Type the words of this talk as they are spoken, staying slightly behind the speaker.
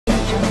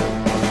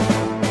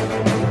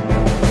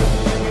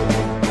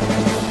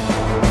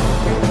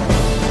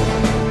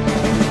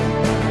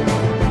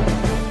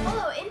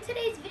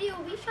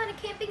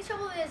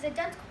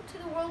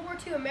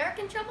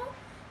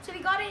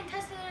it and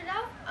tested it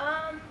out.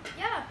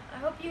 Yeah, I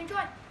hope you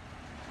enjoy.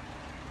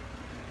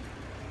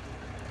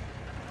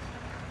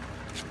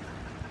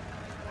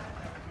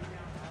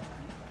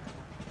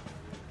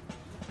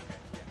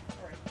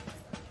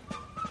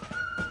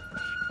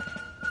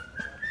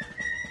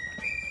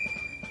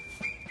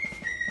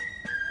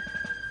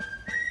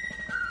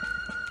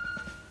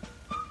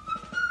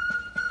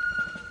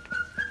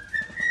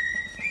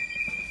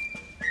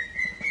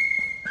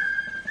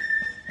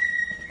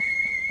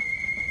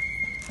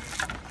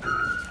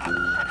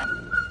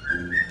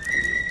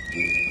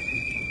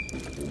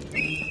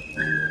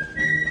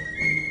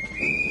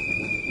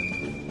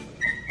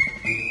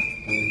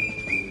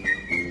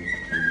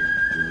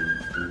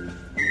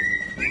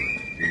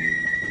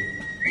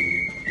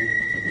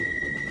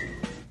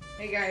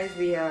 Hey guys,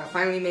 we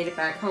finally made it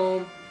back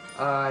home.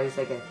 It's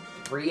like a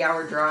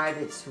 3-hour drive.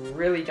 It's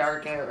really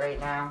dark out right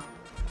now.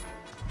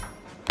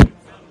 I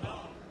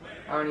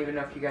don't even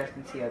know if you guys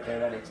can see out there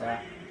that it's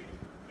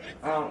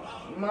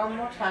Mom,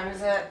 what time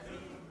is it?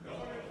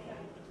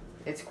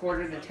 It's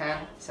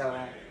 9:45,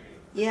 so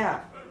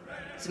yeah.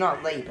 It's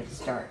not late, but it's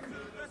dark.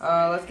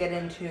 Let's get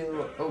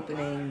into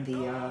opening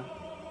the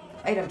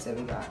items that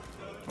we got.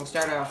 We'll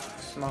start off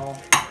small,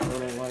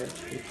 little large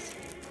pieces.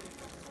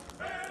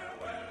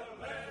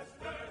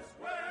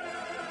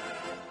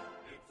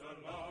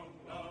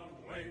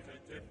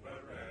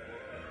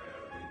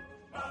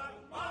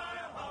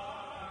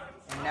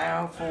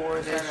 Now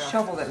for the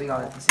shovel that we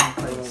got at the same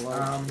place.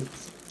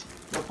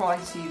 You'll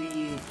probably see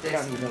the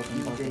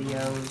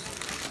videos.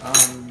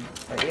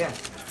 But yeah.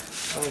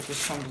 So it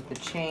just comes with the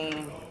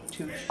chain,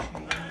 2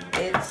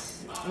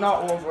 chains. It's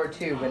not World War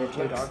II, but it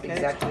looks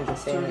exactly the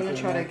same. So we're gonna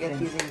try to get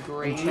these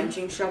engraved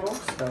trenching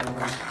shovels. So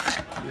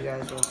you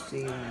guys will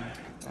see.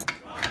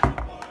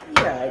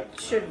 Yeah, it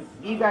should.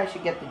 You guys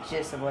should get the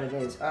gist of what it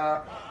is.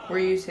 We're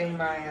using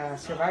my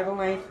survival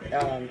knife.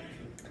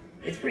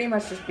 It's pretty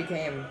much just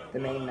became the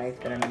main knife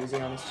that I'm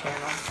using on this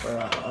channel for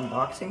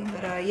unboxing,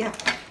 but yeah.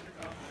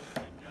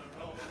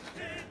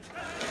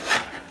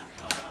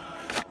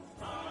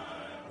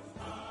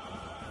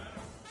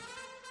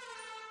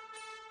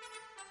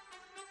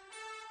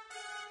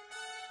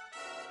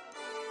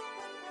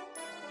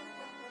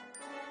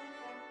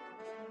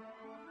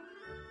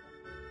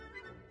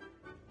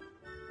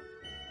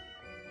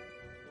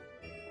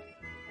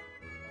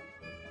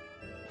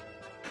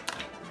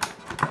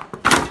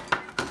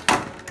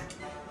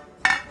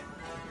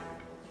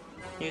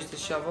 Here's the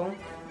shovel.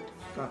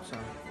 Got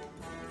some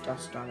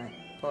dust on it.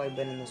 Probably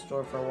been in the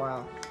store for a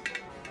while.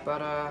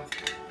 But how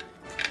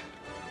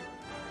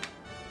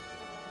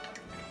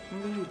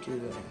do you do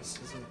this?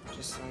 Is it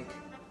just like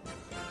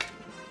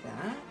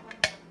that?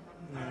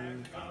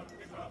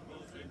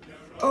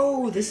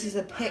 Oh, this is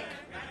a pick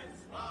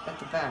at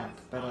the back.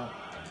 But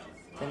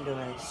then do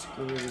I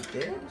screw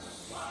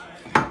this?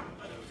 I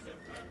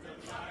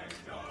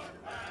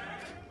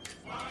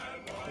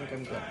think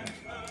I'm getting it.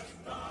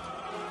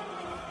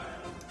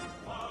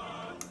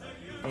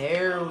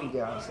 There we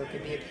go. So it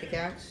could be a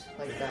pickaxe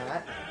like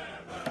that.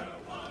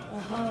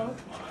 Oh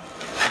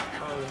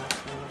yeah.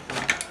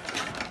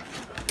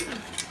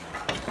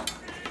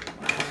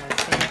 I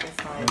think if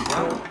I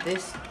put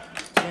this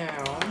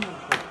down,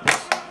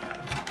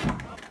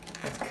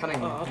 that's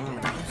cutting it.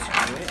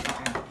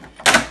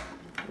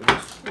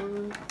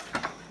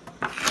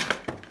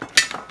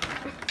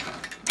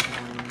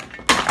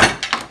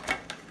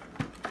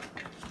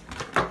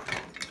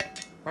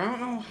 I don't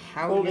know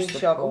how you're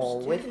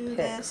shovel with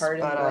pick,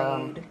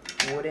 hardened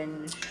blade,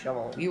 wooden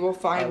shovel. We will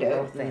find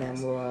out, and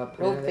then we'll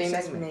put it in the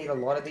segment. We made a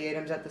lot of the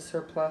items at the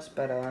surplus,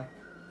 but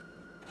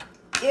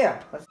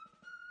yeah. Let's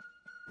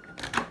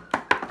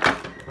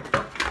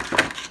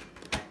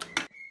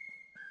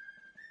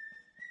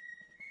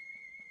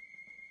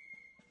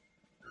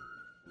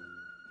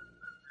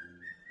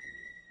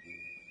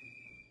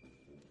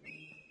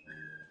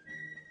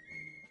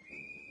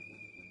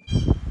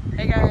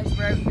Hey guys,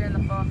 we're out here in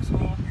the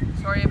foxhole.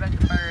 Sorry about the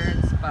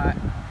birds, but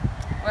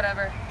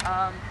whatever.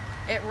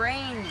 It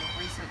rained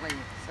recently,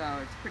 so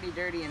it's pretty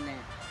dirty in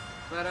there.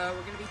 But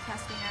we're going to be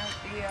testing out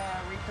the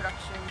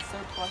reproduction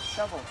surplus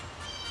shovel.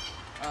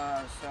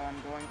 So I'm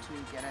going to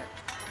get it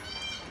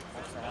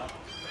set up.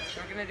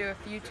 So we're going to do a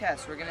few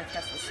tests. We're going to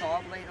test the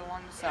saw blade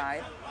along the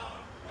side.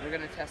 We're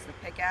going to test the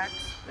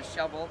pickaxe, the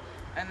shovel,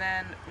 and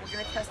then we're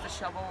going to test the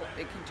shovel.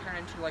 It can turn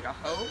into like a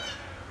hoe.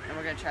 And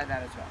we're going to try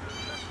that as well.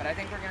 But I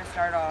think we're going to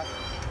start off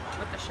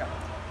with the shovel.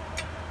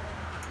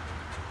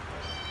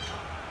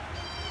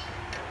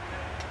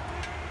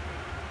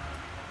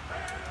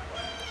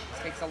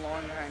 This takes a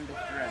long time to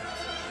thread.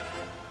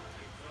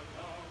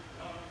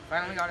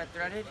 Finally got it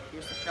threaded.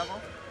 Here's the shovel.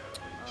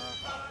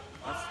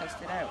 Let's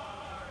test it out.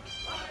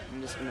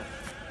 I'm just going to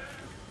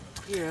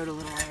clear out a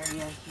little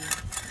area here.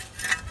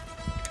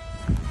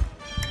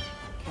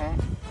 Okay.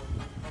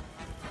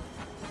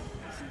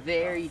 It's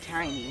very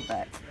tiny,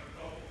 but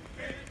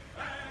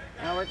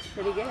that works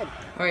pretty good.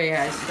 Okay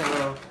guys,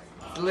 so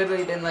it's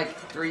literally been like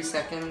 3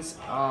 seconds.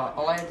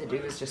 All I had to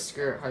do was just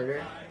screw it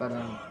harder, but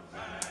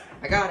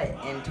I got it.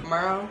 And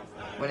tomorrow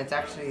when it's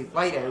actually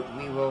light out,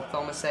 we will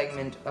film a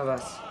segment of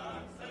us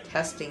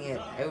testing it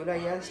out, I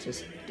guess,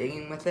 just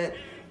digging with it.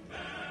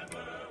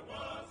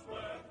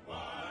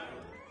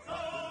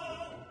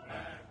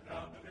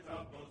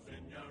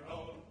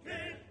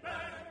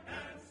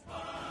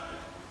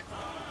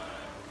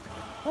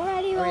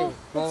 Alrighty, Okay,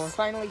 well, we're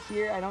finally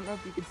here. I don't know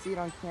if you can see it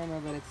on camera,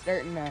 but it's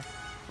starting to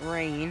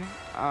rain.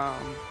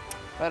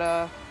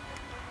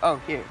 Oh,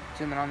 here,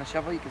 zoom in on the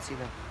shovel. You can see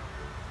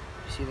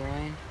the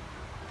rain.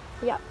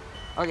 Yeah.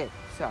 Okay,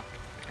 so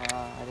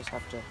I just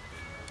have to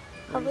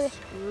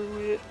unscrew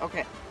it.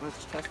 Okay,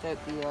 let's test out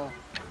the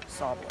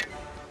saw blade.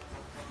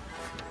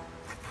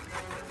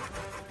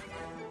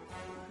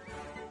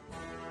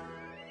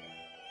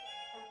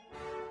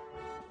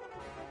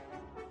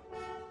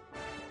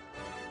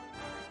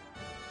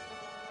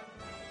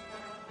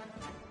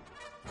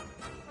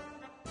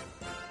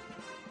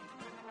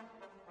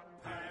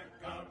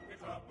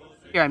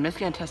 Here, I'm just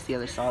gonna test the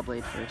other saw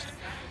blade first.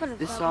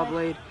 This saw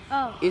blade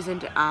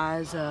isn't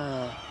as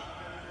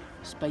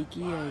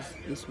spiky as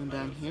this one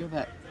down here,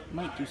 but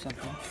might do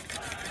something.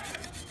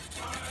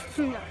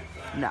 No.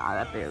 Nah,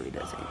 that barely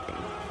does anything.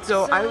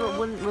 So I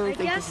wouldn't really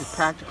think this is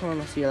practical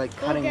unless you're like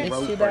cutting rope.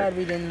 It's too bad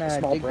we didn't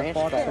dig the branch,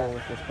 foxhole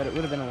with this, but it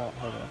would have been a lot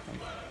harder, I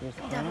think. Here's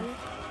the camera.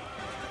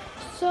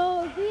 Definitely.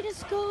 So we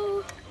just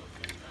go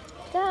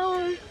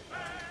down.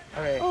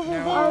 Alright, Over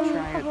now we'll there.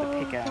 try out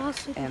the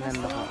pickaxe and then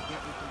the hoe.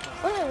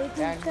 Oh, we can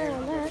Down stay here, on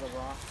we'll go that. to the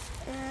rock.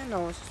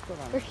 No, let's just go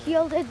down. We're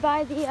shielded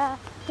by the,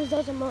 because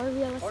those are more Or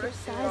realistic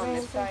just do it on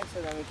this sizes. side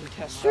so then we can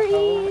test the hoe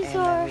Trees and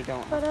then or we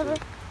don't whatever. have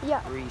to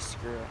Yeah.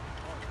 re-screw it.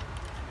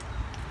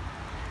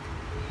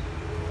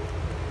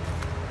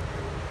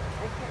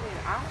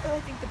 I don't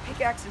really think the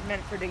pickaxe is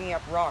meant for digging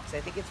up rocks. I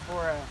think it's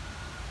for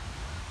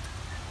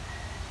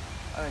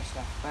other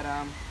stuff. But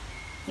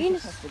You you can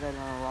just- test it out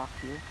on a rock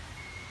here.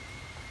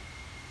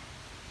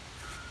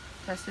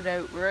 Test it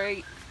out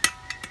right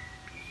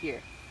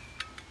here.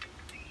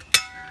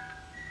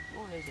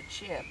 Oh, there's a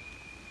chip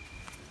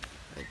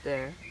right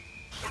there.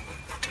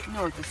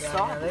 No, it's a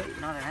saw blade,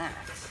 not an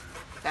axe.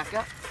 Back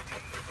up.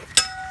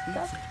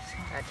 That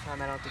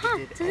time I don't think it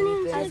did Doesn't even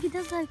anything. sound like it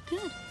does that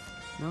good.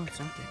 No, it's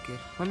not that good.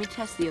 Let me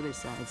test the other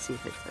side, see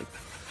if it's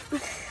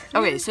like...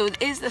 Okay, so it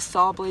is the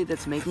saw blade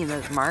that's making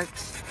those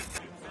marks.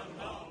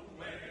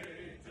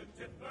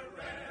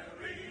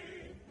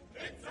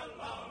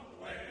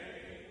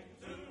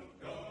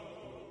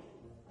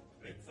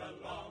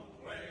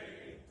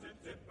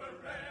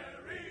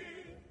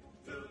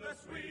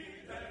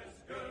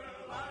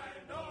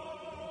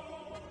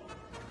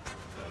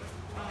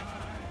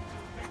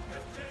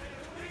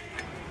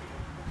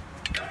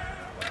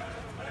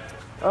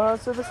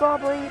 So the saw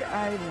blade,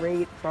 I'd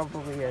rate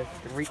probably a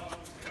 3.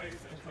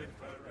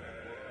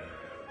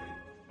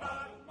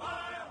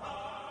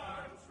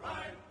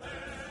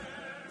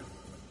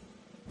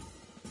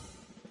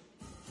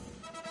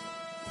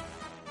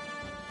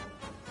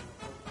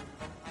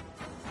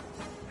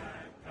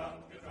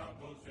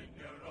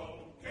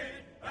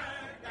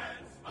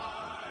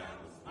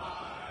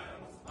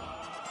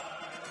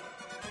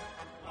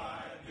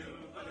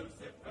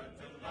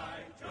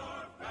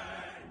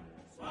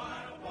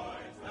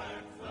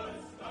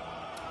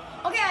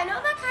 Okay, I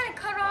know that kind of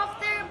cut off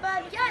there,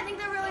 but yeah, I think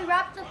that really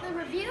wraps up the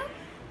review.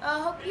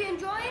 Hope you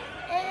enjoyed,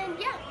 and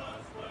yeah.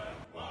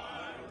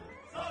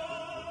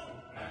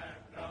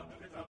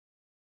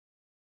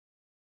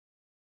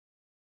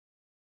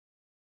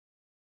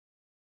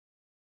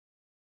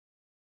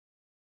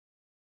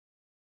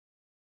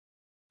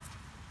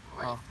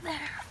 Oh.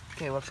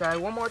 Okay, we'll try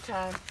one more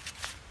time.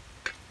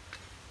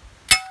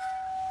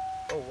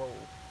 Oh, whoa.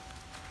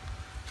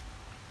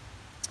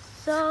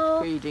 So,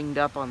 Pretty dinged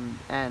up on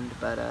the end,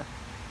 but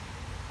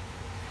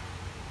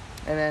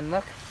and then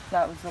look,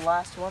 that was the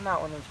last one. That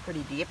one was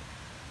pretty deep.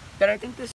 But I think this